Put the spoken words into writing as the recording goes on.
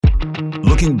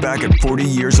looking back at 40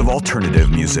 years of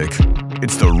alternative music.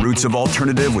 It's The Roots of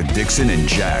Alternative with Dixon and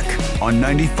Jack on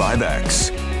 95X.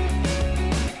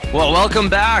 Well, welcome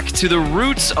back to the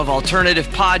Roots of Alternative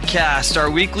podcast,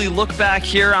 our weekly look back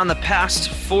here on the past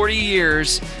 40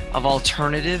 years of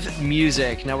alternative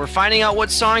music. Now, we're finding out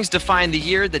what songs define the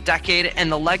year, the decade,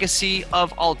 and the legacy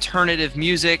of alternative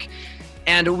music.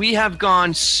 And we have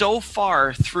gone so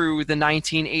far through the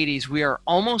 1980s. We are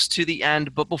almost to the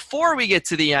end. But before we get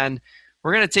to the end,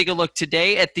 we're going to take a look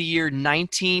today at the year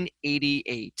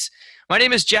 1988. My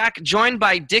name is Jack, joined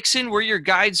by Dixon. We're your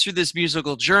guides through this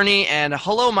musical journey. And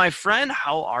hello, my friend.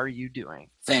 How are you doing?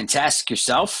 Fantastic.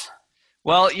 Yourself?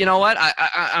 Well, you know what?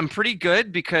 I'm pretty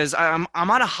good because I'm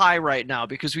on a high right now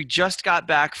because we just got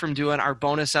back from doing our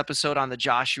bonus episode on the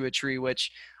Joshua Tree,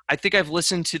 which I think I've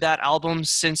listened to that album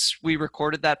since we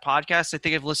recorded that podcast. I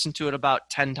think I've listened to it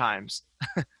about 10 times.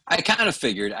 I kind of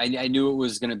figured. I knew it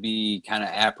was going to be kind of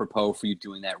apropos for you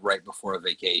doing that right before a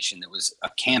vacation. It was a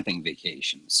camping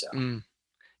vacation. So,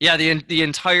 Yeah, the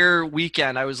entire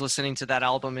weekend I was listening to that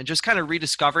album and just kind of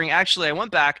rediscovering. Actually, I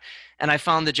went back and I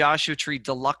found the Joshua Tree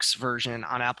Deluxe version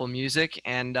on Apple Music.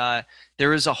 And there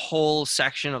was a whole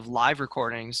section of live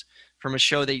recordings from a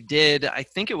show they did, I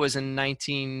think it was in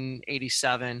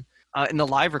 1987. And the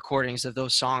live recordings of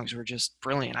those songs were just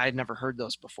brilliant. I had never heard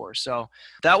those before. So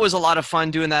that was a lot of fun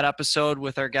doing that episode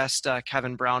with our guest,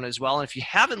 Kevin Brown, as well. And if you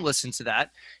haven't listened to that,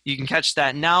 you can catch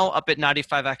that now up at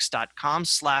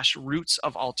 95x.com/roots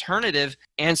of alternative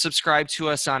and subscribe to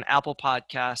us on Apple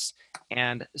Podcasts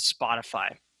and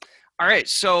Spotify. All right.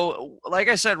 So like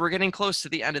I said, we're getting close to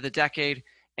the end of the decade.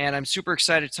 And I'm super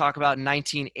excited to talk about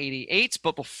 1988.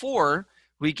 But before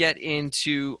we get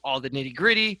into all the nitty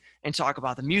gritty and talk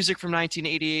about the music from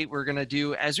 1988, we're going to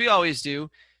do, as we always do,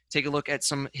 take a look at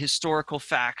some historical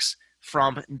facts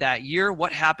from that year,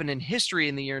 what happened in history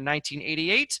in the year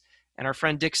 1988. And our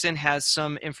friend Dixon has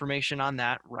some information on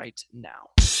that right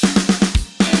now.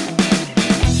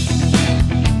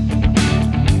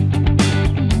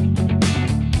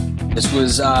 this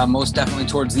was most definitely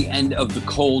towards the end of the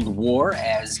Cold War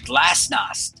as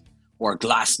Glasnost, or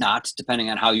Glasnost, depending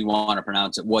on how you want to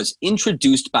pronounce it, was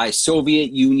introduced by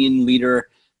Soviet Union leader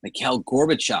Mikhail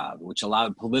Gorbachev, which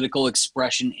allowed political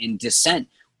expression and dissent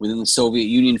within the Soviet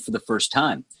Union for the first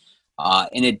time.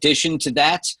 In addition to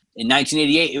that, in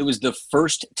 1988, it was the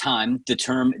first time the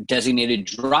term designated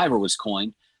driver was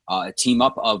coined. A team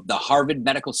up of the Harvard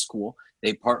Medical School,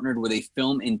 they partnered with a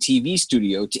film and TV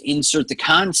studio to insert the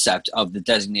concept of the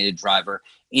designated driver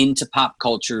into pop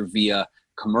culture via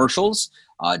commercials,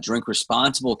 drink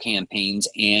responsible campaigns,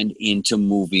 and into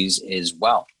movies as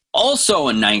well. Also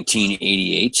in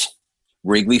 1988,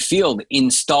 Wrigley Field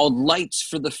installed lights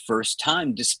for the first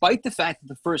time, despite the fact that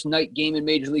the first night game in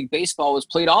Major League Baseball was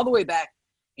played all the way back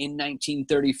in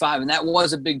 1935. And that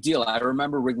was a big deal. I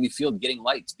remember Wrigley Field getting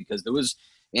lights because there was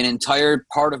an entire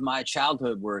part of my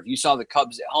childhood where if you saw the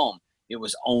Cubs at home, it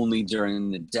was only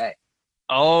during the day.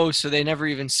 Oh, so they never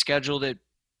even scheduled it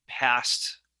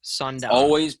past sundown.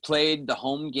 Always played the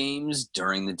home games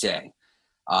during the day.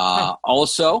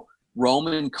 Also, Rome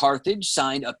and Carthage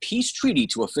signed a peace treaty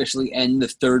to officially end the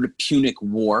Third Punic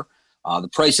War. The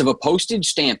price of a postage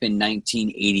stamp in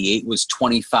 1988 was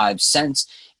 25 cents,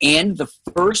 and the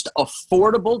first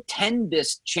affordable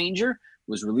 10-disc changer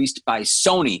was released by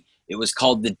Sony. It was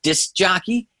called the Disc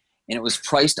Jockey, and it was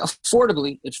priced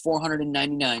affordably at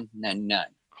 $499.99.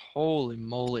 Holy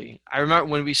moly. I remember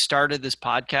when we started this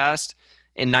podcast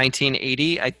in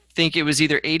 1980, I think it was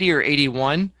either 80 or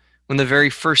 81, when the very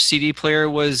first CD player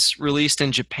was released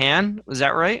in Japan. Was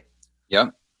that right?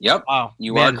 Yep. Wow.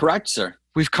 You are correct, sir.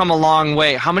 We've come a long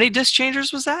way. How many disc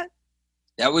changers was that?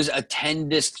 That was a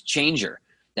 10-disc changer.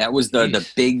 That was the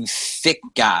big, thick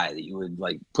guy that you would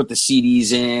like put the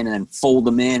CDs in and then fold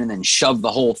them in and then shove the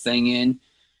whole thing in.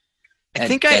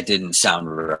 That didn't sound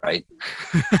right.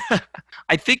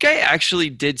 I think I actually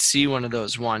did see one of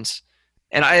those once.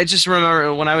 And I just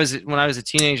remember when I was a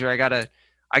teenager, I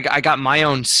got my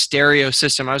own stereo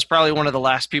system. I was probably one of the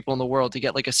last people in the world to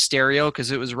get like a stereo because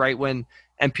it was right when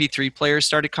MP3 players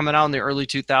started coming out in the early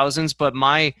 2000s. But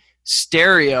my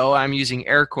stereo, I'm using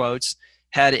air quotes,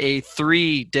 had a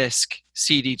 3-disc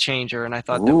CD changer, and I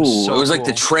thought that was so cool. It was like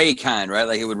the tray kind, right?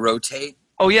 Like it would rotate?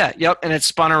 Oh, yeah. Yep. And it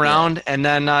spun around, and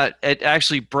then it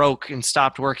actually broke and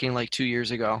stopped working like 2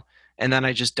 years ago. And then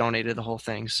I just donated the whole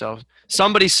thing. So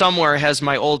somebody somewhere has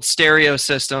my old stereo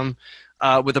system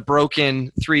with a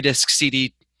broken 3-disc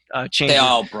CD changer. They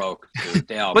all broke, dude.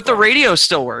 But the radio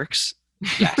still works.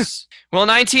 Yes. Well,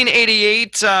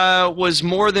 1988 was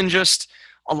more than just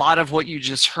a lot of what you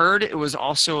just heard. It was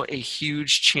also a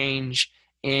huge change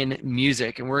in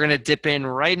music. And we're going to dip in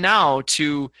right now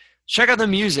to check out the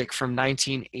music from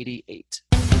 1988.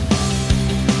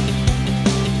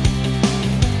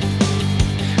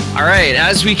 All right,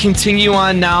 as we continue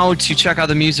on now to check out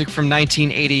the music from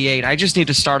 1988, I just need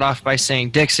to start off by saying,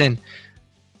 Dixon,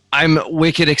 I'm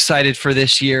wicked excited for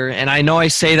this year. And I know I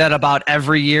say that about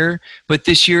every year, but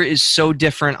this year is so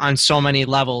different on so many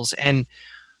levels. And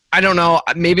I don't know,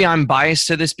 maybe I'm biased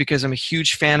to this because I'm a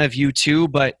huge fan of U2,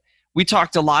 but we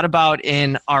talked a lot about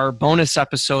in our bonus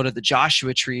episode of the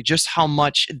Joshua Tree just how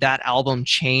much that album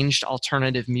changed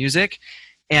alternative music.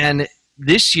 And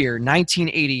this year,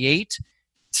 1988,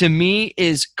 to me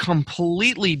is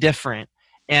completely different.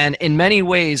 And in many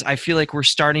ways, I feel like we're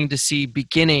starting to see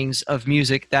beginnings of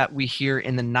music that we hear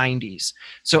in the 90s.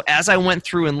 So as I went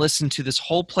through and listened to this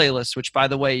whole playlist, which by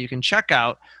the way, you can check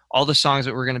out all the songs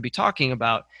that we're going to be talking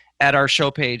about at our show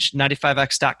page,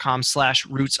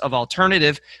 95x.com/roots of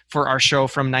alternative for our show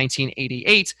from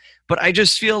 1988. But I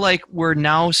just feel like we're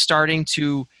now starting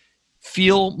to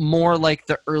feel more like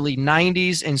the early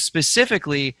 90s. And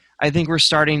specifically, I think we're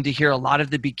starting to hear a lot of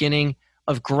the beginning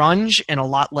of grunge and a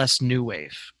lot less new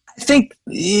wave. I think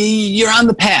you're on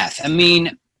the path. I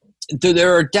mean,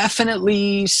 there are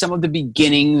definitely some of the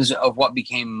beginnings of what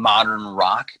became modern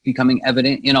rock becoming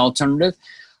evident in alternative.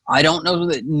 I don't know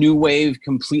that new wave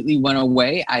completely went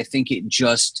away. I think it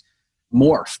just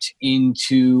morphed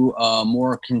into a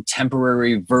more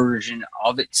contemporary version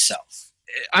of itself.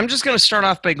 I'm just going to start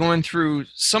off by going through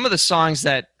some of the songs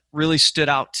that really stood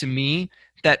out to me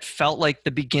that felt like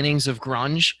the beginnings of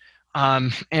grunge.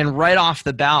 And right off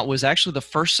the bat was actually the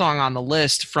first song on the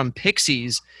list from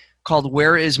Pixies called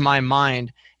Where Is My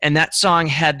Mind? And that song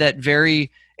had that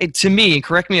to me,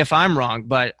 correct me if I'm wrong,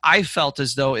 but I felt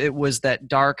as though it was that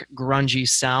dark, grungy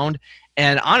sound.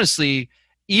 And honestly,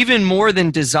 even more than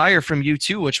Desire from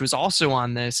U2, which was also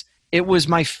on this, it was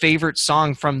my favorite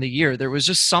song from the year. There was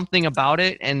just something about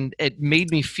it, and it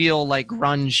made me feel like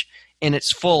grunge in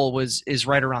its full is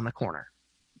right around the corner.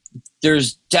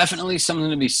 There's definitely something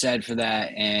to be said for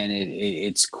that, and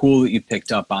it's cool that you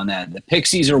picked up on that. The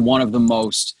Pixies are one of the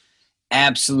most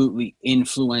absolutely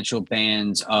influential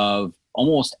bands of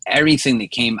almost everything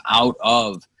that came out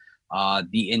of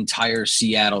the entire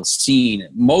Seattle scene,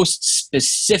 most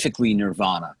specifically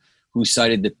Nirvana, who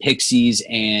cited the Pixies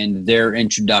and their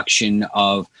introduction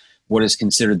of what is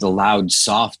considered the loud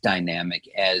soft dynamic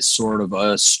as sort of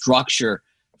a structure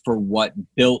for what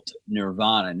built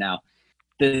Nirvana. Now,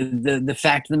 the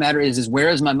fact of the matter is Where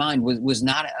Is My Mind was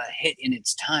not a hit in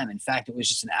its time. In fact, it was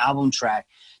just an album track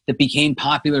that became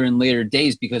popular in later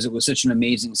days because it was such an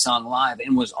amazing song live,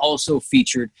 and was also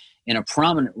featured in a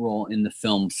prominent role in the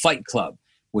film Fight Club,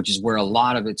 which is where a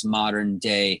lot of its modern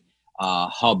day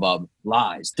hubbub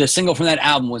lies. The single from that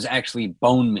album was actually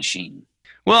Bone Machine.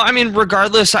 Well, I mean,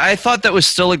 regardless, I thought that was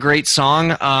still a great song.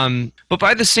 But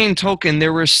by the same token,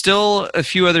 there were still a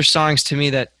few other songs to me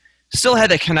that still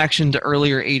had a connection to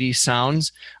earlier 80s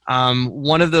sounds.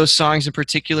 One of those songs in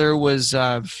particular was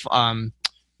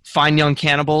Fine Young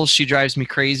Cannibals, She Drives Me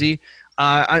Crazy.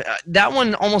 That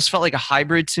one almost felt like a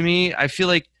hybrid to me. I feel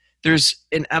like there's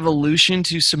an evolution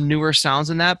to some newer sounds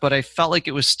in that, but I felt like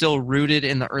it was still rooted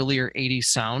in the earlier 80s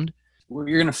sound. What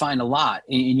you're going to find a lot,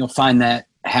 and you'll find that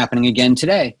happening again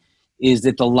today, is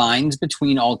that the lines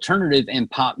between alternative and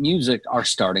pop music are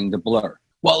starting to blur.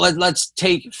 Well, let's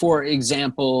take, for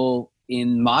example,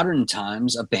 in modern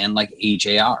times, a band like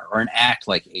AJR or an act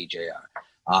like AJR.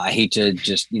 I hate to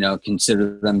just,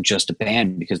 consider them just a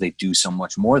band because they do so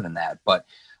much more than that. But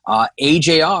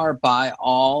AJR, by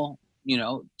all,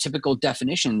 typical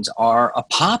definitions, are a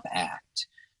pop act,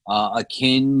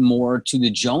 akin more to the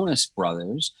Jonas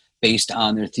Brothers based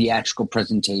on their theatrical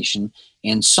presentation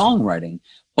and songwriting.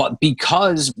 But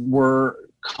because we're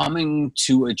coming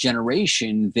to a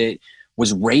generation that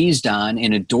was raised on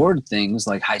and adored things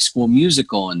like High School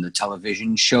Musical and the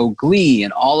television show Glee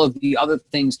and all of the other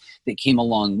things that came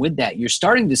along with that, you're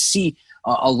starting to see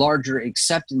a larger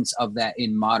acceptance of that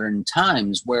in modern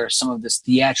times, where some of this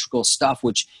theatrical stuff,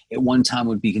 which at one time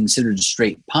would be considered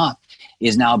straight pop,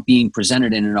 is now being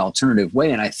presented in an alternative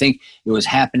way. And I think it was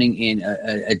happening in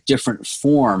a different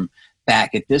form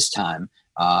back at this time.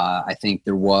 I think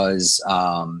there was...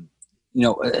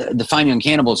 the Fine Young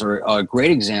Cannibals are a great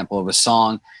example of a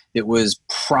song that was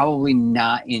probably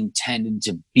not intended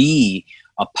to be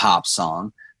a pop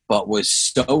song, but was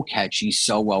so catchy,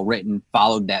 so well written,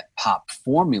 followed that pop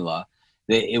formula,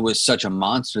 that it was such a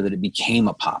monster that it became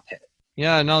a pop hit.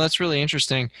 Yeah, no, that's really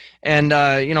interesting. And,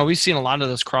 we've seen a lot of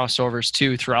those crossovers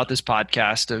too throughout this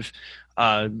podcast of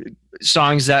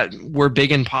songs that were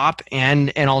big in pop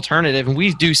and alternative. And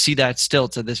we do see that still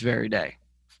to this very day.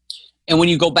 And when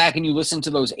you go back and you listen to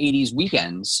those 80s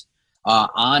weekends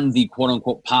on the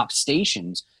quote-unquote pop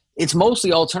stations, it's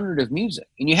mostly alternative music.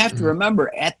 And you have to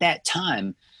remember at that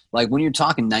time, like when you're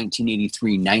talking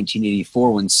 1983,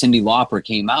 1984, when Cyndi Lauper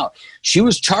came out, she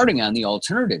was charting on the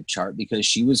alternative chart because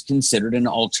she was considered an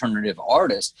alternative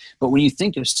artist. But when you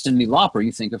think of Cyndi Lauper,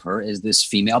 you think of her as this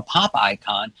female pop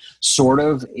icon, sort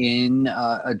of in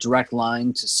a direct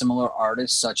line to similar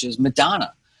artists such as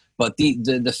Madonna. But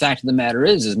the fact of the matter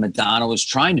is Madonna was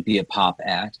trying to be a pop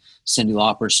act. Cyndi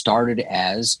Lauper started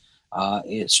as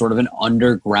sort of an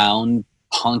underground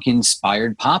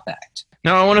punk-inspired pop act.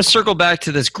 Now, I want to circle back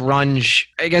to this grunge,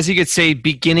 I guess you could say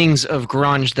beginnings of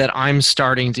grunge that I'm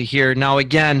starting to hear. Now,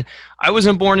 again, I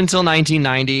wasn't born until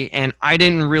 1990, and I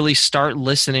didn't really start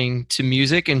listening to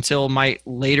music until my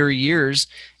later years,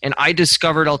 and I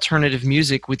discovered alternative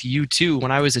music with U2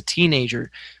 when I was a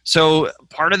teenager. So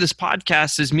part of this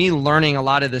podcast is me learning a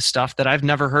lot of this stuff that I've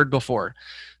never heard before.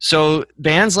 So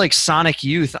bands like Sonic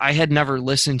Youth, I had never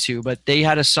listened to, but they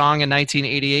had a song in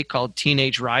 1988 called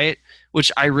Teenage Riot,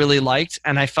 which I really liked,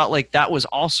 and I felt like that was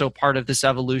also part of this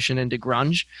evolution into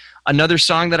grunge. Another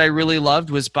song that I really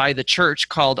loved was by The Church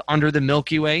called Under the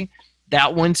Milky Way.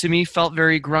 That one to me felt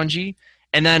very grungy.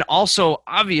 And then also,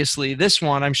 obviously, this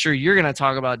one I'm sure you're going to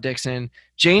talk about, Dixon,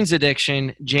 Jane's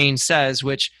Addiction, Jane Says,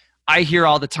 which I hear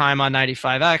all the time on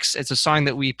 95X. It's a song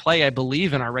that we play, I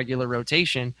believe, in our regular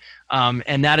rotation.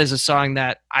 And that is a song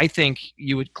that I think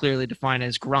you would clearly define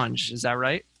as grunge. Is that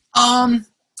right?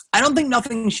 I don't think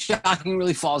Nothing Shocking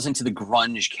really falls into the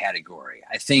grunge category.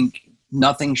 I think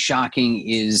Nothing Shocking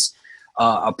is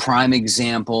a prime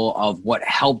example of what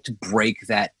helped break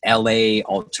that LA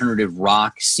alternative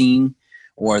rock scene,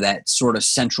 or that sort of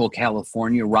Central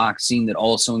California rock scene that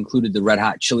also included the Red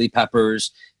Hot Chili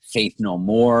Peppers, Faith No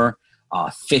More,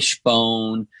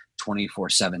 Fishbone,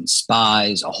 24/7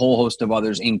 Spies, a whole host of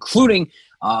others, including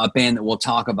a band that we'll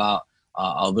talk about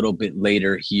a little bit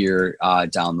later here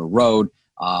down the road.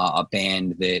 A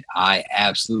band that I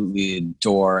absolutely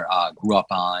adore, grew up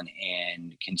on,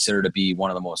 and consider to be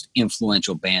one of the most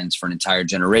influential bands for an entire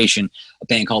generation, a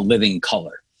band called Living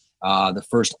Colour. The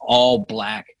first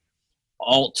all-black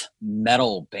alt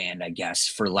metal band, I guess,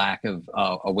 for lack of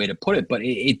a way to put it. But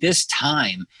at this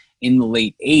time, in the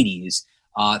late 80s,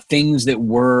 things that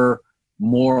were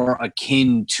more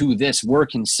akin to this were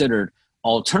considered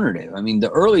alternative. I mean,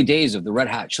 the early days of the Red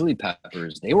Hot Chili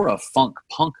Peppers, they were a funk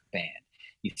punk band.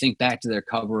 You think back to their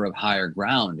cover of Higher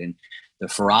Ground and the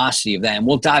ferocity of that. And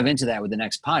we'll dive into that with the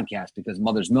next podcast because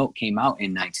Mother's Milk came out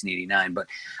in 1989. But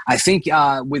I think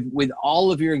with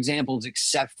all of your examples,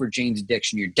 except for Jane's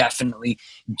Addiction, you're definitely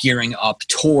gearing up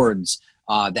towards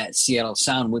that Seattle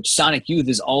sound, which Sonic Youth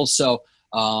is also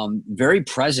very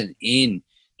present in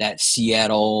that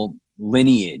Seattle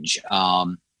lineage,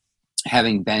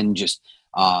 having been just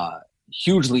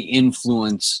hugely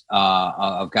influenced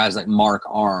of guys like Mark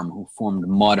Arm, who formed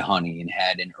Mudhoney and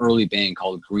had an early band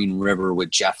called Green River with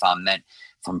Jeff Ament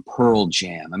from Pearl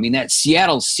Jam. I mean, that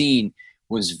Seattle scene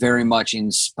was very much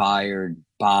inspired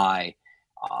by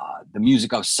the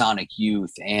music of Sonic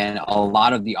Youth and a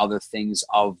lot of the other things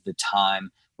of the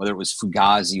time, whether it was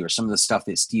Fugazi or some of the stuff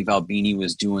that Steve Albini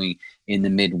was doing in the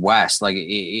Midwest. Like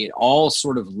it all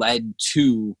sort of led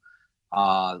to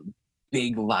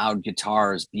big, loud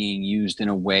guitars being used in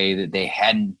a way that they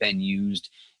hadn't been used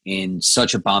in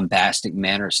such a bombastic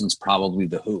manner since probably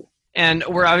The Who. And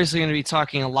we're obviously going to be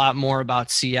talking a lot more about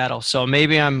Seattle. So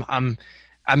maybe I'm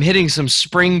hitting some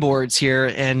springboards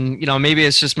here, and maybe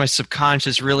it's just my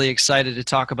subconscious really excited to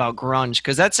talk about grunge,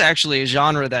 because that's actually a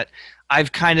genre that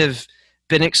I've kind of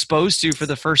been exposed to for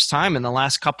the first time in the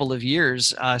last couple of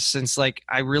years, since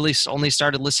I really only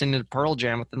started listening to Pearl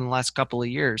Jam within the last couple of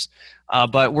years.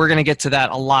 But we're going to get to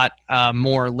that a lot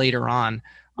more later on.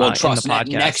 Well, trust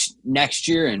me, next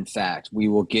year, in fact, we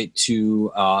will get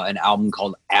to an album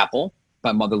called Apple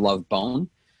by Mother Love Bone,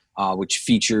 which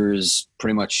features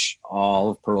pretty much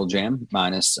all of Pearl Jam,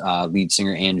 minus lead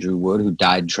singer Andrew Wood, who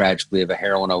died tragically of a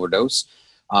heroin overdose.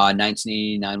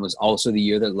 1989 was also the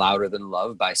year that Louder Than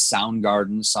Love by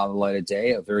Soundgarden saw the light of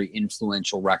day, a very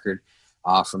influential record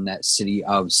from that city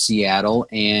of Seattle.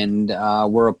 And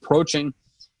we're approaching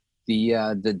the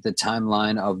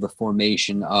timeline of the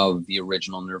formation of the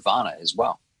original Nirvana as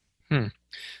well.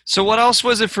 So what else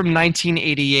was it from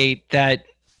 1988 that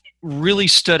really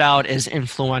stood out as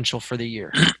influential for the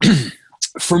year?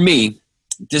 For me,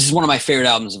 this is one of my favorite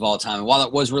albums of all time. And while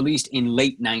it was released in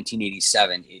late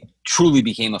 1987, it truly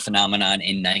became a phenomenon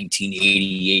in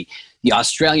 1988. The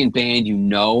Australian band you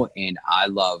know and I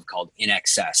love called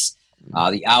INXS.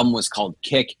 The album was called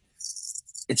Kick.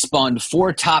 It spawned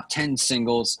 4 top 10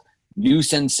 singles, New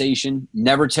Sensation,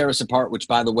 Never Tear Us Apart, which,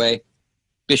 by the way,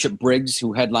 Bishop Briggs,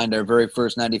 who headlined our very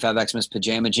first 95 Xmas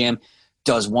Pajama Jam,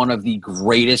 does one of the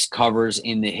greatest covers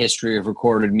in the history of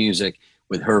recorded music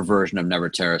with her version of Never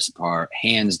Tear Us Apart.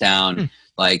 Hands down,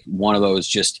 like one of those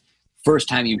just first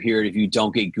time you hear it, if you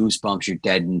don't get goosebumps, you're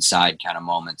dead inside kind of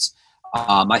moments.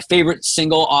 My favorite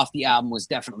single off the album was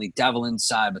definitely Devil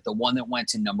Inside, but the one that went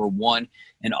to number 1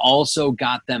 and also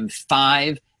got them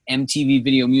 5 MTV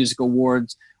Video Music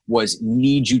Awards was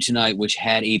Need You Tonight, which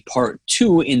had a part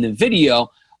 2 in the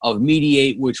video of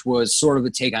Mediate, which was sort of a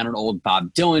take on an old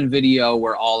Bob Dylan video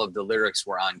where all of the lyrics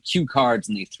were on cue cards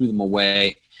and they threw them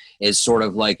away as sort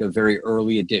of like a very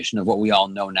early edition of what we all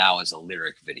know now as a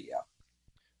lyric video.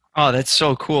 Oh, that's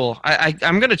so cool.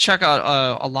 I'm going to check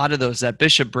out a lot of those, that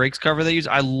Bishop Briggs cover they use.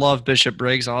 I love Bishop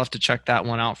Briggs. I'll have to check that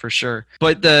one out for sure.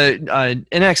 But the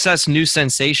NXS New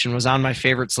Sensation was on my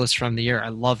favorites list from the year. I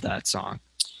love that song.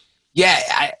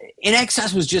 Yeah,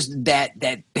 NXS was just that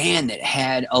band that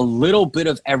had a little bit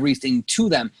of everything to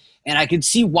them. And I could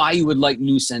see why you would like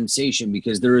New Sensation,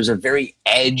 because there is a very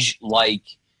Edge-like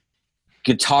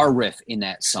guitar riff in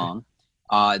that song.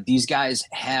 These guys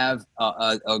have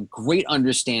a great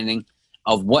understanding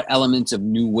of what elements of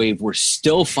new wave were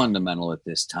still fundamental at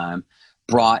this time,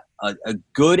 brought a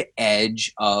good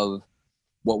edge of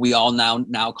what we all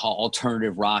now call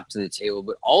alternative rock to the table,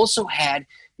 but also had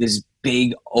this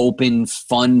big, open,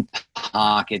 fun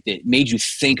pocket that made you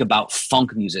think about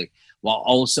funk music while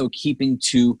also keeping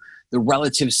to the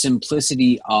relative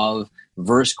simplicity of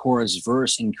verse, chorus,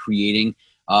 verse, and creating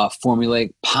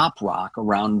formulaic pop rock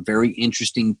around very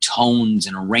interesting tones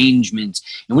and arrangements.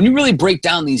 And when you really break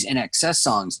down these NXS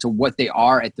songs to what they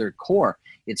are at their core,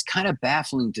 it's kind of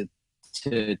baffling to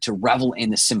revel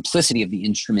in the simplicity of the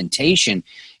instrumentation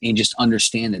and just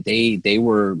understand that they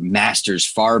were masters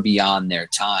far beyond their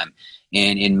time.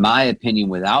 And in my opinion,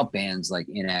 without bands like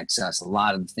NXS, a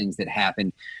lot of the things that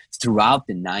happened throughout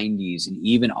the 90s and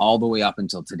even all the way up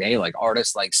until today, like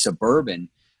artists like Suburban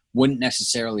wouldn't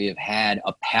necessarily have had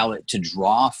a palette to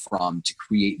draw from to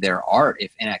create their art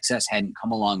if NXS hadn't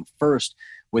come along first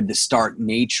with the stark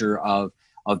nature of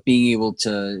being able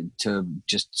to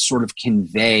just sort of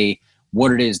convey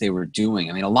what it is they were doing.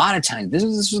 I mean, a lot of times, this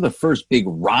was the first big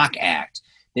rock act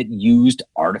that used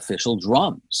artificial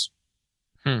drums.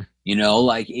 You know,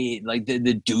 like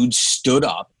the dude stood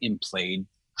up and played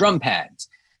drum pads.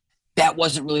 That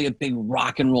wasn't really a big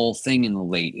rock and roll thing in the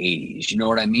late 80s. You know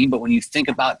what I mean? But when you think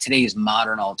about today's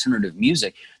modern alternative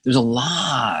music, there's a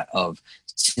lot of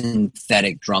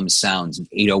synthetic drum sounds and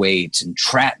 808s and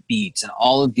trap beats and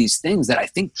all of these things that I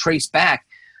think trace back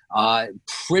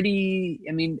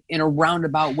in a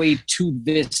roundabout way to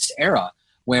this era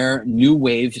where new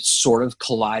wave sort of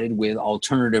collided with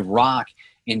alternative rock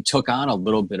and took on a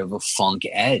little bit of a funk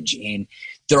edge. And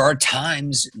there are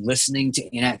times listening to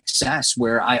NXS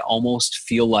where I almost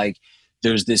feel like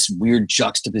there's this weird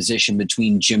juxtaposition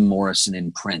between Jim Morrison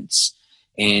and Prince.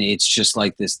 And it's just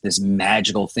like this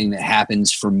magical thing that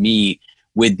happens for me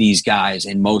with these guys,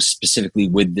 and most specifically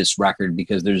with this record,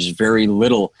 because there's very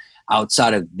little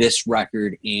outside of this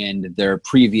record and their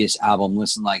previous album,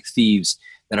 Listen Like Thieves,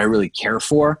 that I really care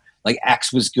for. Like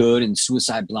X was good and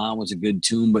Suicide Blonde was a good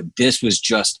tune, but this was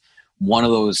just one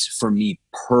of those, for me,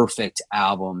 perfect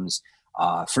albums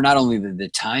for not only the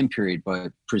time period,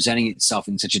 but presenting itself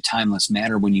in such a timeless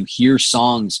manner. When you hear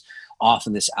songs off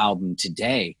of this album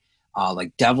today,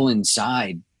 like Devil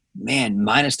Inside, man,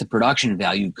 minus the production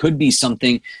value, could be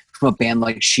something from a band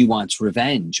like She Wants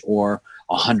Revenge or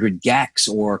 100 Gex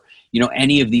or, you know,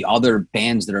 any of the other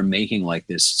bands that are making like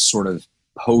this sort of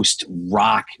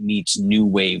post-rock meets new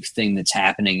wave thing that's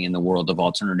happening in the world of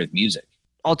alternative music.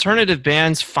 Alternative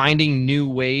bands finding new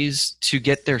ways to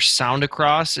get their sound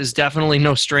across is definitely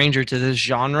no stranger to this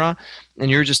genre. And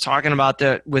you're just talking about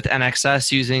that with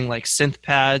NXS using like synth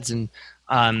pads and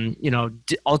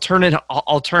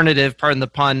alternative, pardon the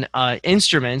pun,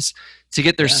 instruments to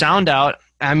get their sound out.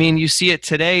 I mean, you see it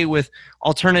today with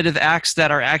alternative acts that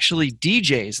are actually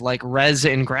DJs like Rez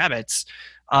and Grabbits,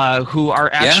 who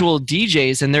are actual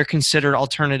DJs, and they're considered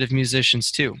alternative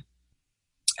musicians too.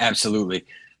 Absolutely.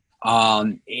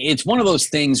 It's one of those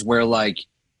things where like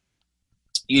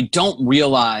you don't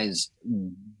realize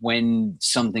when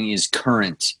something is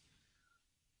current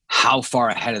how far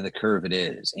ahead of the curve it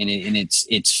is. And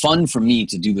it's fun for me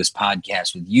to do this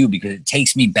podcast with you because it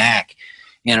takes me back.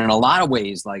 And in a lot of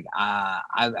ways, like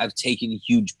I've taken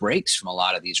huge breaks from a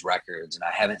lot of these records, and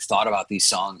I haven't thought about these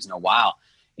songs in a while.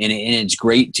 And it's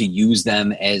great to use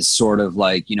them as sort of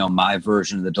like, you know, my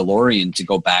version of the DeLorean to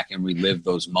go back and relive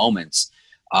those moments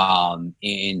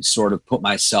and sort of put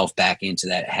myself back into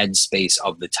that headspace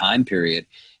of the time period.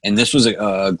 And this was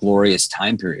a glorious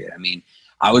time period. I mean,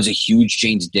 I was a huge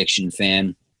Jane's Addiction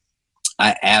fan.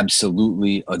 I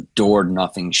absolutely adored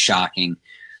Nothing Shocking.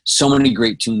 So many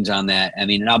great tunes on that. I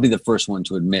mean, and I'll be the first one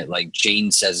to admit, like,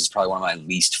 Jane Says is probably one of my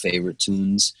least favorite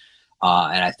tunes.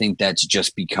 And I think that's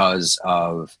just because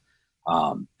of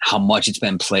how much it's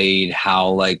been played, how,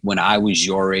 like, when I was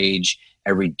your age,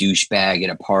 every douchebag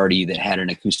at a party that had an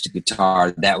acoustic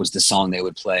guitar, that was the song they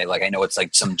would play. Like, I know it's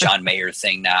like some John Mayer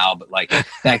thing now, but like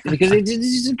back because it's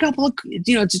just a couple of,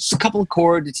 it's just a couple of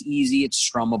chords. It's easy. It's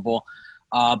strummable.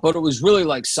 But it was really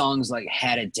like songs like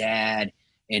Had a Dad,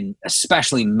 and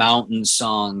especially Mountain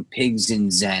Song, Pigs in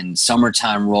Zen,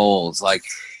 Summertime Rolls. Like,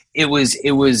 it was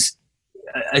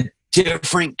a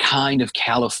different kind of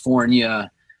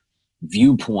California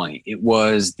viewpoint. It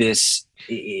was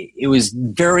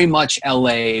very much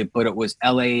LA, but it was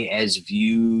LA as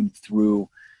viewed through,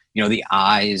 the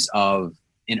eyes of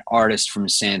an artist from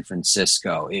San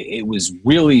Francisco. It was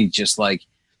really just like,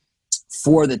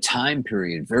 for the time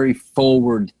period, very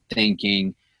forward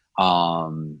thinking.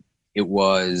 It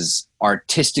was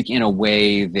artistic in a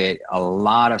way that a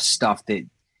lot of stuff that,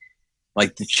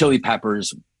 like, the Chili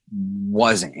Peppers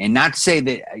wasn't. And not to say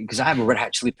that, because I have a Red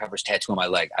Hot Chili Peppers tattoo on my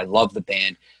leg. I love the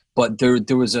band, but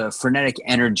there was a frenetic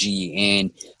energy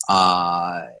and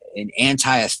an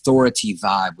anti-authority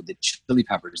vibe with the Chili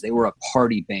Peppers. They were a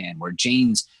party band, where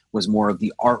Jane's was more of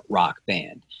the art rock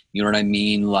band. You know what I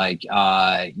mean? Like,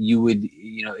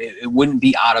 it wouldn't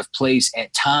be out of place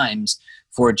at times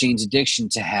for Jane's Addiction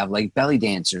to have, like, belly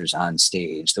dancers on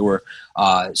stage. There were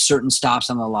certain stops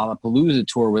on the Lollapalooza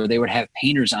tour where they would have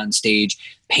painters on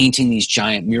stage painting these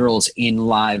giant murals in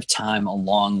live time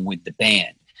along with the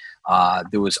band.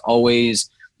 There was always,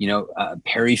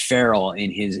 Perry Farrell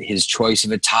in his choice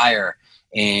of attire,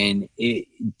 and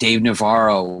Dave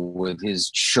Navarro with his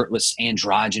shirtless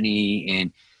androgyny,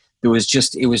 and it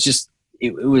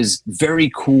was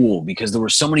very cool because there were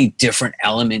so many different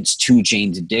elements to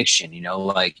Jane's Addiction.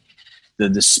 Like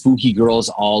the spooky girls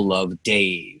all loved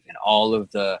Dave, and all of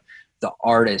the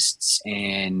artists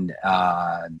and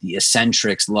the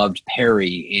eccentrics loved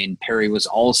Perry, and Perry was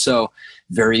also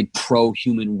very pro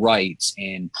human rights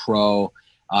and pro.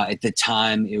 At the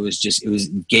time, it was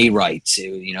gay rights,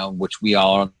 which we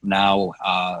all now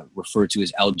refer to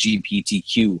as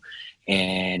LGBTQ.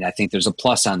 And I think there's a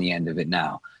plus on the end of it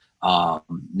now.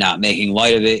 Not making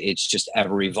light of it, it's just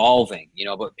ever evolving,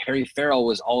 But Perry Farrell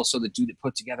was also the dude that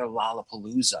put together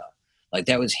Lollapalooza. Like,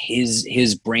 that was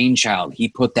his brainchild. He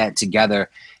put that together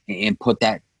and put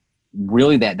that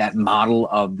model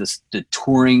of the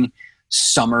touring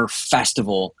summer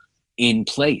festival in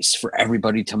place for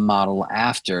everybody to model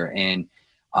after. And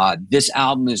this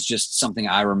album is just something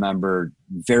I remember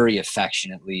very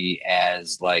affectionately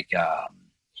as, like,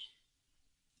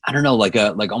 I don't know, like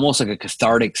almost like a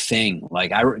cathartic thing.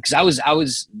 Like, because I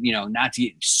was, not to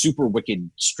get super wicked,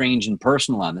 strange and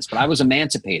personal on this, but I was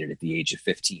emancipated at the age of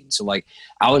 15. So, like,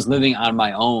 I was living on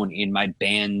my own in my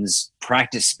band's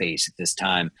practice space at this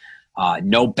time.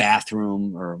 No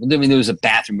bathroom, there was a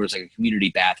bathroom, but it was like a community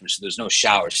bathroom. So there's no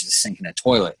shower, it's just a sink and a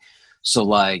toilet. So,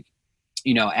 like,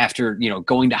 after,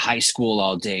 going to high school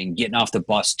all day and getting off the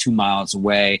bus 2 miles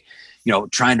away,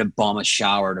 trying to bum a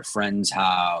shower at a friend's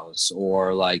house,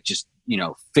 or like just,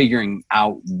 figuring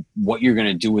out what you're going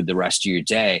to do with the rest of your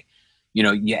day,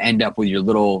 you end up with your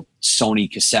little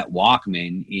Sony cassette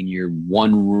Walkman in your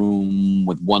one room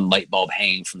with one light bulb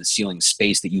hanging from the ceiling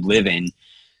space that you live in.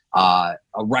 A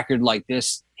record like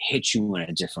this hits you in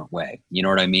a different way. You know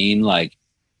what I mean? Like,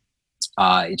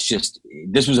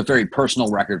 this was a very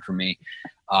personal record for me,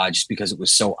 just because it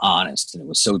was so honest and it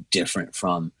was so different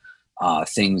from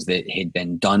things that had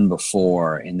been done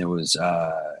before, and there was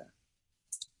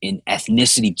an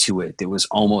ethnicity to it that was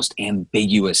almost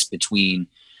ambiguous between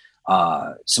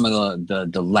some of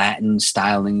the Latin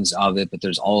stylings of it, but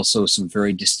there's also some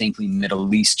very distinctly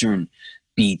Middle Eastern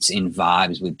beats and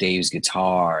vibes with Dave's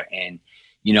guitar. And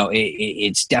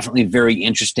it's definitely very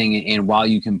interesting. And while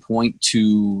you can point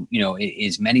to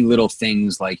as many little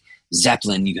things like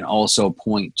Zeppelin, you can also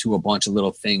point to a bunch of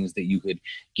little things that you could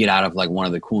get out of, like, one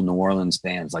of the cool New Orleans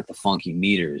bands like the Funky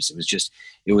Meters.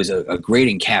 It was a great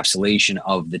encapsulation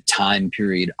of the time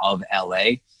period of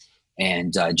LA.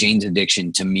 And Jane's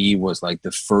Addiction to me was like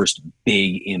the first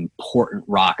big important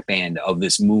rock band of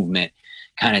this movement,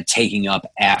 kind of taking up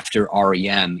after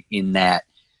REM in that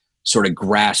sort of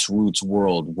grassroots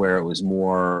world where it was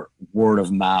more word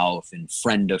of mouth and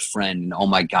friend to friend, and, oh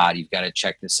my God, you've got to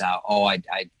check this out. Oh, I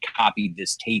copied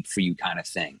this tape for you kind of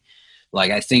thing.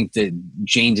 Like, I think that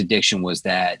Jane's Addiction was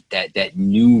that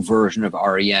new version of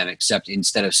REM, except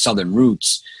instead of Southern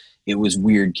roots, it was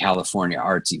weird California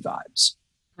artsy vibes.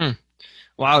 Hmm.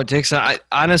 Wow, Dixon.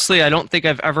 Honestly, I don't think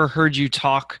I've ever heard you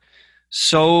talk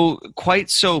quite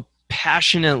so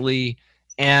passionately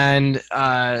and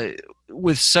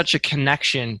with such a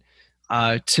connection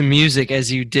to music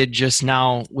as you did just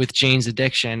now with Jane's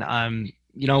Addiction.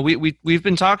 We've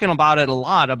been talking about it a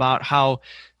lot about how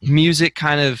music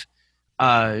kind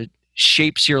of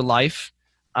shapes your life.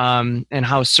 And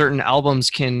how certain albums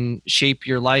can shape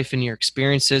your life and your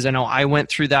experiences. I know I went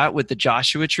through that with the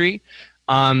Joshua Tree.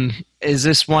 Is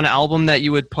this one album that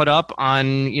you would put up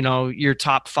on, your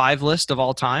top 5 list of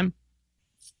all time?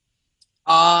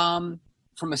 From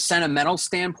a sentimental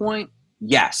standpoint,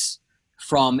 yes.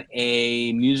 From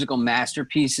a musical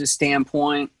masterpieces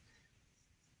standpoint,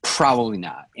 probably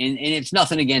not. And it's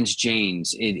nothing against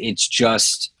Jane's. It's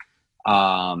just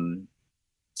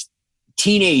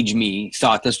teenage me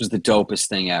thought this was the dopest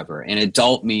thing ever. And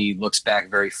adult me looks back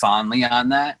very fondly on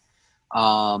that.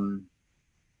 And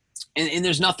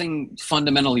there's nothing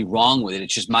fundamentally wrong with it.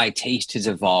 It's just my taste has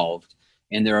evolved,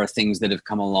 and there are things that have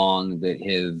come along that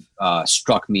have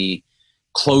struck me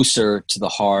closer to the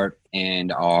heart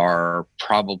and are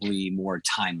probably more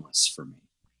timeless for me.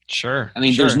 Sure. I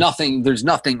mean, sure. there's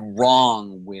nothing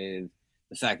wrong with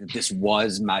the fact that this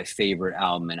was my favorite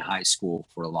album in high school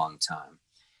for a long time,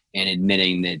 and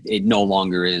admitting that it no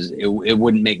longer is. It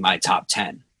wouldn't make my top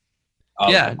 10.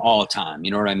 All time,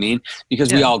 you know what I mean?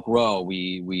 Because we all grow,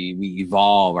 we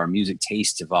evolve, our music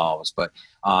taste evolves. But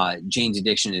Jane's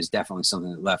Addiction is definitely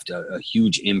something that left a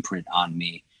huge imprint on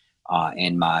me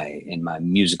in my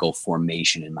musical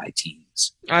formation in my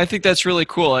teens. I think that's really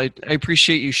cool. I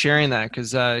appreciate you sharing that,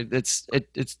 because it's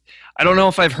I don't know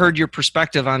if I've heard your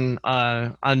perspective on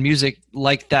music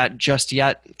like that just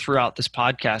yet throughout this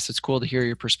podcast. It's cool to hear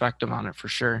your perspective on it for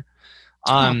sure.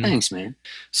 Thanks, man.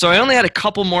 So I only had a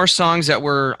couple more songs that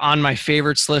were on my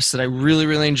favorites list that I really,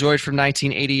 really enjoyed from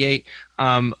 1988.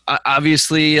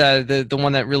 Obviously, the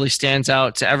one that really stands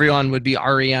out to everyone would be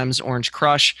REM's Orange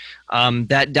Crush.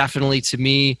 That definitely, to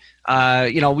me,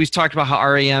 we've talked about how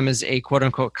REM is a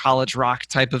quote-unquote college rock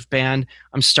type of band.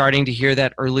 I'm starting to hear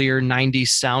that earlier 90s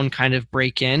sound kind of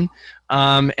break in.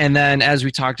 And then, as we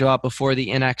talked about before, the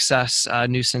INXS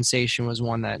New Sensation was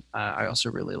one that I also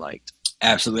really liked.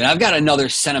 Absolutely. I've got another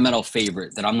sentimental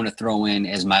favorite that I'm going to throw in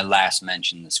as my last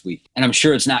mention this week. And I'm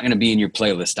sure it's not going to be in your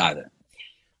playlist either.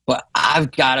 But I've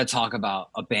got to talk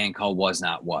about a band called Was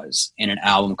Not Was and an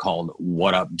album called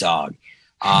What Up Dog.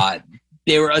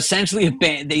 They were essentially a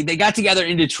band. They got together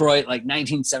in Detroit like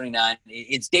 1979.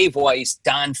 It's Dave Weiss,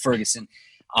 Don Ferguson.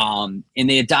 And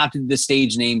they adopted the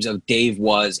stage names of Dave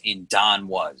Was and Don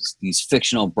Was, these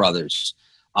fictional brothers.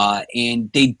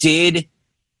 And they did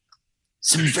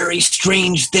some very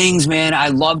strange things, man. I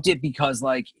loved it because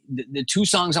like the 2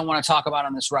 songs I want to talk about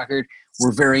on this record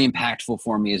were very impactful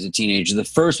for me as a teenager. The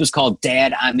first was called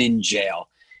Dad, I'm in Jail.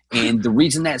 And the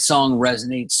reason that song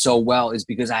resonates so well is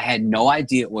because I had no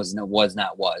idea it was Not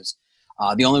Was.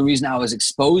 The only reason I was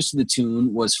exposed to the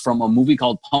tune was from a movie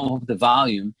called Pump Up the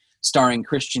Volume, starring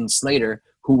Christian Slater,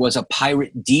 who was a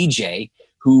pirate DJ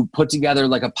who put together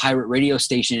like a pirate radio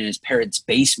station in his parents'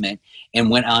 basement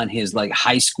and went on his like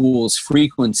high school's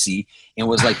frequency and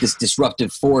was like this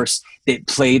disruptive force that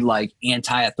played like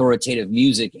anti-authoritative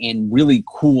music and really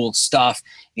cool stuff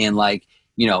and like,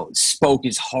 spoke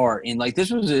his heart. And like,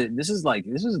 this was like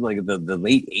the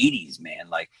late 80s, man.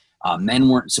 Like men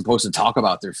weren't supposed to talk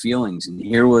about their feelings. And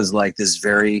here was like this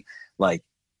very like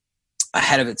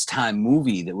ahead of its time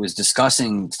movie that was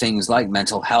discussing things like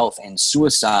mental health and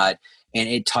suicide. And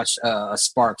it touched a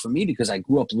spark for me because I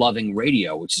grew up loving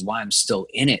radio, which is why I'm still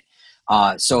in it.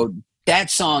 So that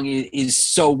song is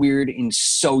so weird and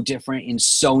so different and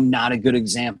so not a good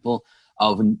example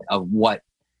of what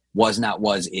Was Not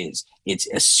Was is. It's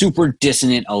a super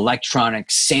dissonant, electronic,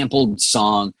 sampled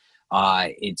song.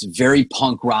 It's very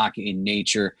punk rock in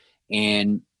nature.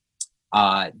 And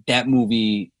that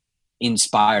movie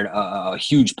inspired a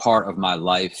huge part of my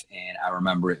life, and I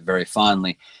remember it very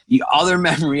fondly. The other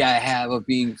memory I have of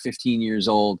being 15 years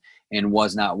old and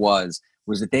Was Not Was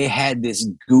that they had this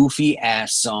goofy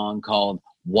ass song called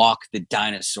Walk the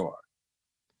Dinosaur.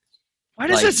 Why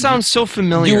does that sound so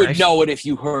familiar? You would know it if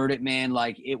you heard it, man.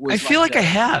 Like it was. I feel like I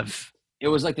have. It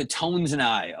was like the Tones and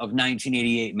I of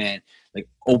 1988, man. Like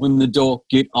open the door,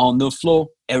 get on the floor,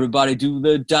 everybody do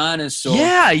the dinosaur.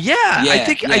 Yeah. I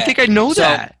think I know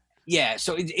that. Yeah,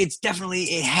 so it's definitely,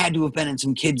 it had to have been in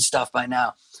some kids stuff by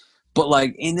now. But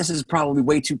like, and this is probably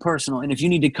way too personal, and if you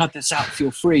need to cut this out,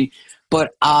 feel free.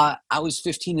 But I was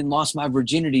 15 and lost my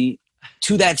virginity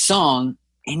to that song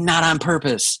and not on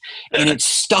purpose. And it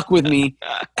stuck with me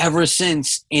ever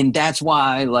since. And that's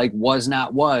why like Was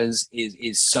Not Was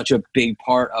is such a big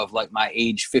part of like my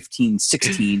age 15,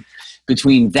 16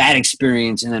 between that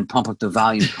experience and then Pump Up the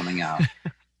Volume coming out.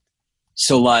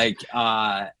 So like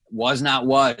Was Not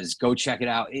Was, go check it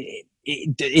out.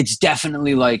 It's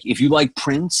definitely like, if you like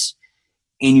Prince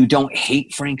and you don't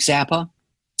hate Frank Zappa,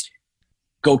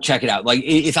 go check it out. Like,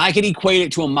 if I could equate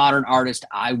it to a modern artist,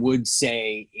 I would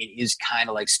say it is kind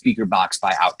of like Speaker Box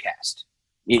by Outkast.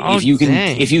 If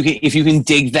you can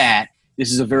dig that,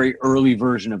 this is a very early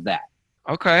version of that.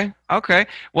 Okay.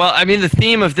 Well, I mean, the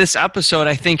theme of this episode,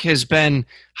 I think, has been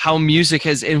how music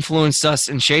has influenced us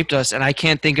and shaped us, and I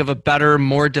can't think of a better,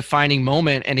 more defining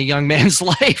moment in a young man's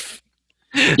life.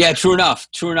 Yeah, true enough.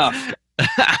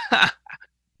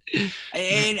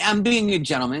 And I'm being a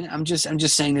gentleman. I'm just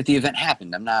saying that the event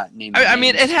happened. I'm not naming. I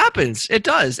mean, it happens. It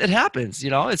does. It happens. You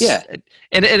know. And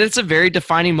it's a very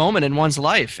defining moment in one's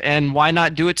life. And why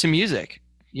not do it to music?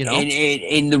 You know.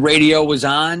 And the radio was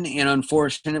on, and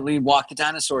unfortunately, Walk the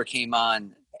Dinosaur came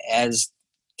on as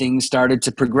things started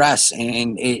to progress,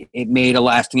 and it made a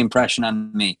lasting impression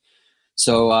on me.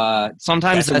 So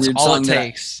sometimes that's all it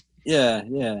takes.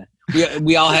 Yeah.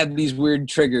 We all have these weird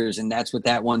triggers, and that's what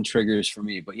that one triggers for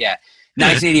me. But yeah,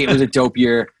 1988 was a dope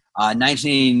year.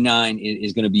 1989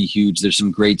 is going to be huge. There's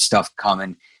some great stuff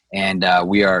coming, and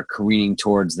we are careening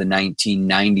towards the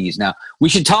 1990s. Now, we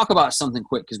should talk about something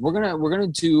quick, because we're gonna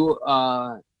do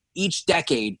each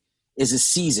decade is a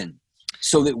season,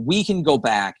 so that we can go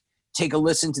back, take a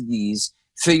listen to these,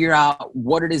 figure out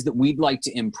what it is that we'd like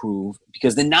to improve,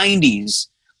 because the 90s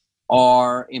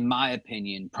are, in my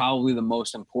opinion, probably the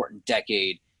most important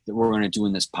decade that we're going to do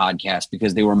in this podcast,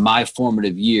 because they were my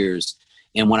formative years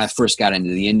and when I first got into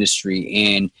the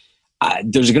industry. And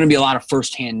there's going to be a lot of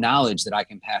firsthand knowledge that I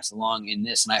can pass along in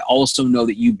this. And I also know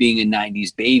that you, being a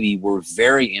 90s baby, were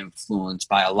very influenced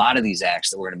by a lot of these acts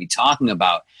that we're going to be talking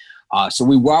about. So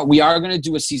we are going to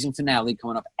do a season finale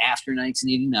coming up after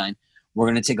 1989. We're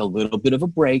going to take a little bit of a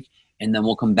break, and then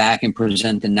we'll come back and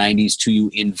present the 90s to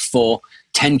you in full,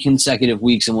 10 consecutive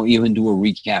weeks, and we'll even do a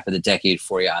recap of the decade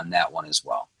for you on that one as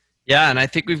well. Yeah, and I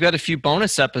think we've got a few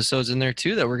bonus episodes in there,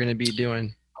 too, that we're going to be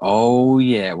doing. Oh,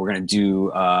 yeah. We're going to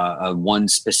do one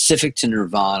specific to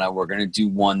Nirvana. We're going to do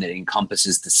one that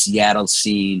encompasses the Seattle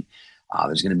scene.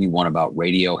 There's going to be one about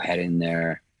Radiohead in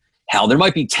there. Hell, there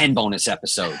might be 10 bonus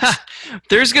episodes.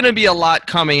 There's going to be a lot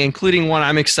coming, including one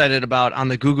I'm excited about on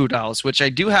the Goo Goo Dolls, which I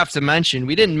do have to mention.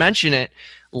 We didn't mention it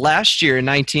last year in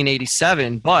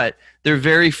 1987, but their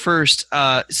very first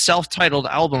self-titled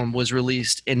album was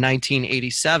released in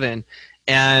 1987,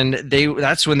 and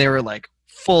that's when they were like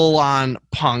full-on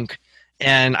punk,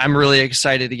 and I'm really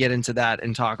excited to get into that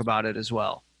and talk about it as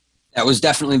well. That was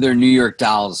definitely their New York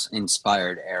Dolls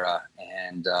inspired era.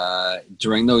 And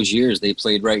during those years, they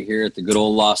played right here at the good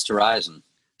old Lost Horizon.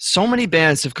 So many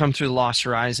bands have come through the Lost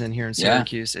Horizon here in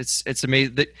Syracuse. Yeah. It's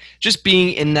amazing. Just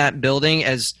being in that building,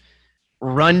 as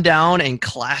rundown and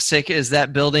classic as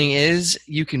that building is,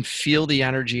 you can feel the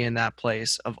energy in that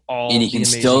place of all. And you can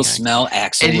still smell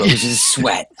Axl Rose's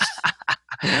sweat.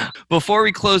 Before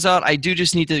we close out, I do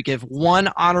just need to give one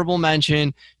honorable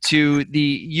mention to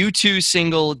the U2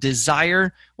 single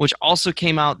Desire, which also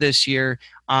came out this year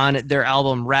on their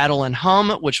album Rattle and Hum,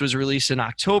 which was released in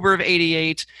October of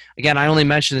 88. Again, I only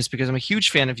mention this because I'm a huge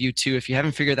fan of U2, if you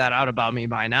haven't figured that out about me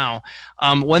by now.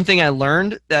 One thing I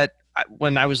learned that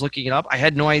when I was looking it up, I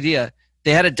had no idea.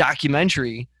 They had a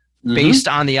documentary based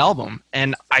on the album,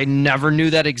 and I never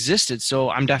knew that existed, so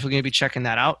I'm definitely going to be checking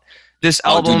that out. This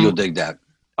album, dude, you'll dig that.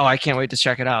 Oh, I can't wait to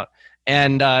check it out.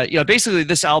 And, basically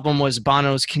this album was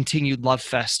Bono's continued love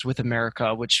fest with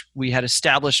America, which we had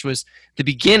established was the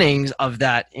beginnings of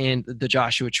that in the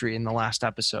Joshua Tree in the last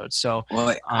episode. So,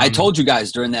 well, I told you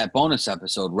guys during that bonus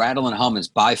episode, Rattle and Hum is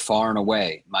by far and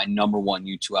away my number one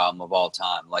U2 album of all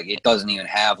time. Like, it doesn't even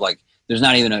have, there's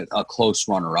not even a close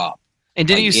runner-up. And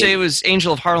didn't you say it was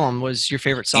Angel of Harlem was your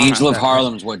favorite song? Angel of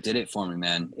Harlem is what did it for me,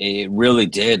 man. It really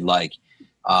did.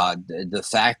 The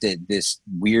fact that this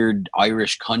weird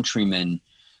Irish countryman,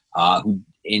 who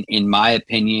in my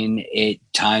opinion at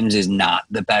times is not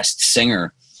the best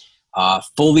singer,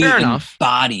 fully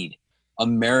embodied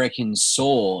American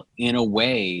soul in a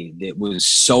way that was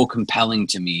so compelling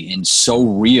to me and so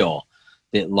real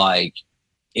that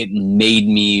it made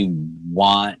me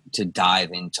want to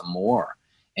dive into more.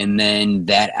 And then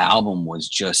that album was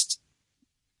just,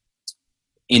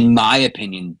 in my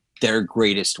opinion, their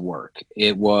greatest work.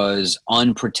 It was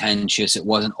unpretentious. It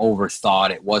wasn't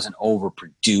overthought. It wasn't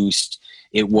overproduced.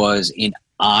 It was an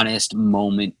honest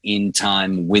moment in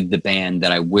time with the band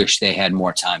that I wish they had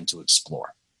more time to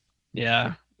explore.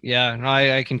 Yeah. Yeah. No,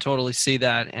 I can totally see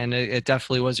that. And it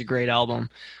definitely was a great album.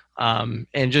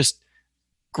 And just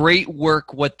great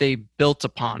work what they built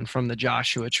upon from the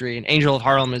Joshua Tree. And Angel of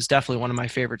Harlem is definitely one of my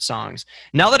favorite songs.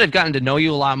 Now that I've gotten to know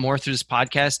you a lot more through this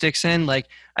podcast, Dixon, like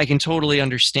I can totally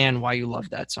understand why you love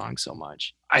that song so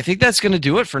much. I think that's going to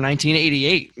do it for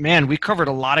 1988. Man, we covered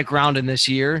a lot of ground in this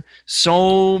year.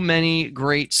 So many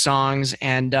great songs,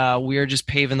 and we are just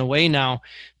paving the way now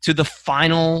to the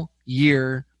final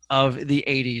year of the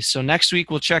 80s. So next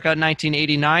week we'll check out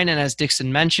 1989, and as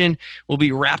Dixon mentioned, we'll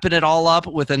be wrapping it all up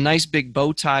with a nice big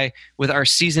bow tie with our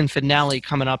season finale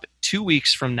coming up 2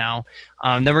 weeks from now.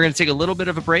 Then we're going to take a little bit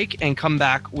of a break and come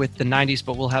back with the 90s,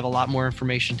 but we'll have a lot more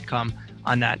information to come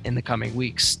on that in the coming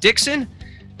weeks. Dixon,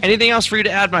 anything else for you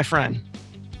to add, my friend?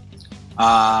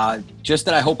 Just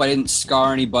that I hope I didn't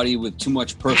scar anybody with too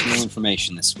much personal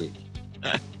information this week.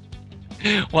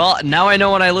 Well, now I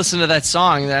know when I listen to that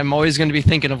song that I'm always going to be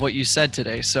thinking of what you said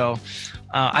today. So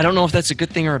I don't know if that's a good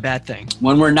thing or a bad thing.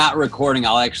 When we're not recording,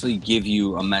 I'll actually give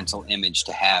you a mental image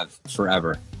to have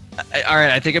forever. All right.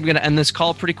 I think I'm going to end this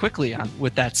call pretty quickly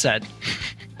with that said.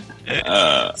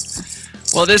 Well,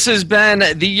 this has been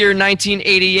the year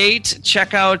 1988.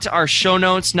 Check out our show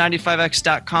notes,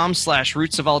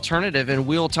 95x.com/Roots of Alternative, and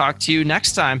we'll talk to you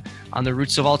next time on the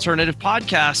Roots of Alternative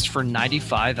podcast for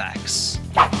 95X.